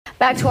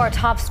Back to our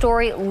top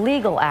story,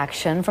 legal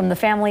action from the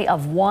family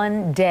of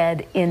one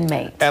dead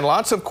inmate. And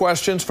lots of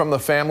questions from the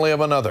family of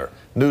another.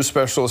 News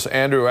specialist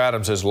Andrew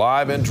Adams is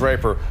live in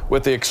Draper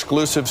with the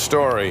exclusive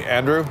story.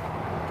 Andrew?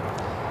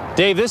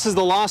 Dave, this is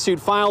the lawsuit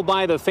filed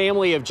by the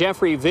family of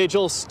Jeffrey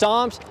Vigil,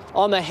 stomped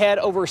on the head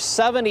over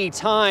 70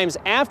 times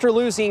after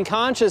losing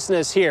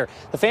consciousness here.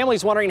 The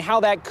family's wondering how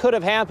that could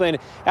have happened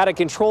at a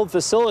controlled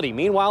facility.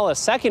 Meanwhile, a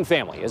second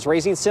family is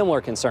raising similar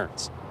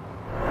concerns.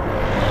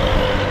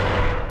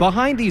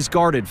 Behind these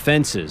guarded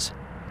fences,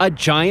 a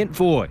giant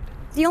void.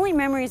 The only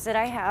memories that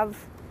I have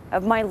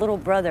of my little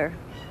brother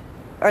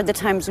are the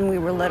times when we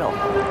were little.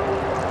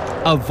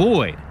 A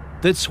void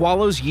that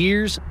swallows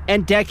years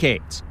and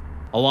decades,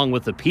 along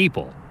with the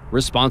people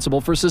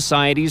responsible for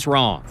society's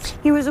wrongs.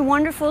 He was a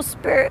wonderful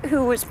spirit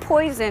who was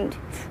poisoned,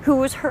 who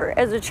was hurt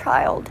as a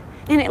child,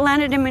 and it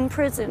landed him in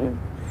prison.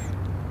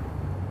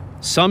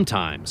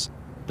 Sometimes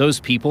those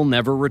people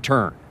never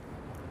return.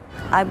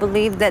 I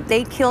believe that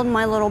they killed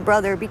my little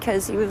brother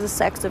because he was a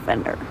sex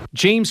offender.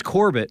 James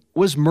Corbett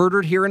was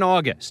murdered here in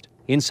August,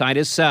 inside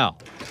his cell.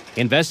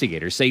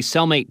 Investigators say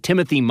cellmate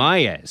Timothy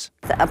Maez,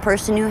 A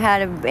person who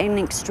had an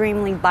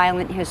extremely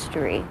violent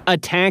history,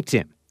 attacked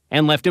him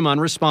and left him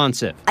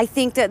unresponsive. I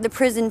think that the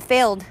prison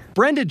failed.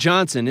 Brenda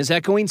Johnson is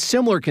echoing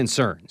similar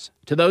concerns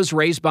to those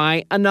raised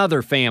by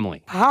another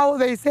family. How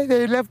they say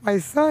they left my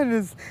son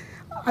is,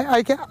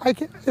 I can't,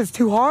 it's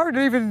too hard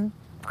to even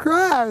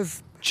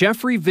grasp.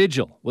 Jeffrey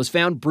Vigil was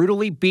found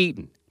brutally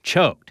beaten,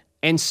 choked,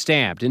 and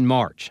stabbed in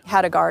March.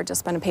 Had a guard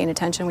just been paying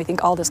attention, we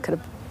think all this could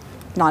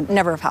have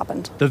never have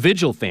happened. The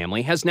Vigil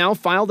family has now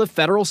filed a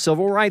federal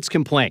civil rights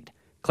complaint,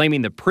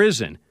 claiming the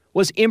prison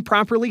was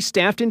improperly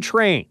staffed and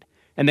trained,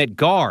 and that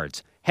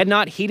guards had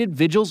not heeded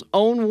Vigil's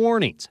own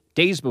warnings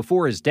days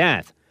before his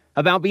death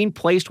about being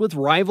placed with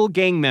rival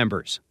gang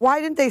members.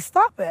 Why didn't they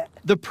stop it?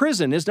 The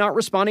prison is not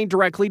responding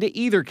directly to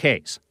either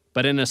case,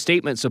 but in a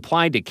statement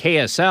supplied to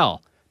KSL,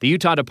 the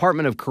Utah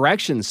Department of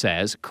Corrections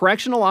says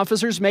correctional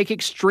officers make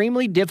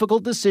extremely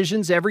difficult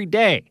decisions every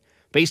day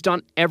based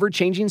on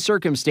ever-changing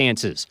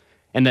circumstances,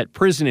 and that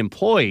prison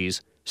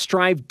employees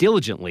strive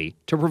diligently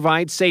to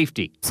provide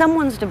safety.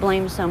 Someone's to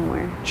blame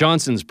somewhere.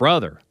 Johnson's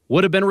brother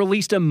would have been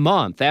released a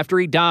month after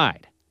he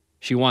died.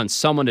 She wants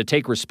someone to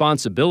take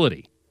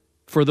responsibility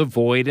for the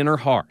void in her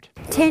heart.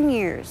 10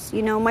 years.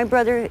 You know, my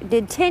brother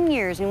did 10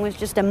 years and was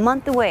just a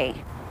month away.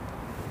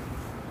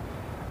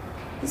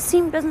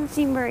 It doesn't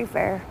seem very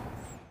fair.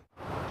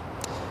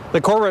 The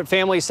Corbett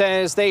family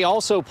says they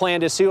also plan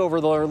to sue over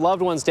their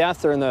loved one's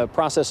death. They're in the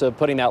process of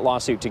putting that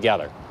lawsuit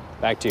together.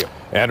 Back to you.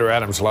 Andrew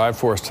Adams live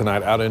for us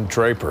tonight out in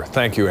Draper.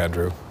 Thank you,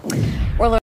 Andrew.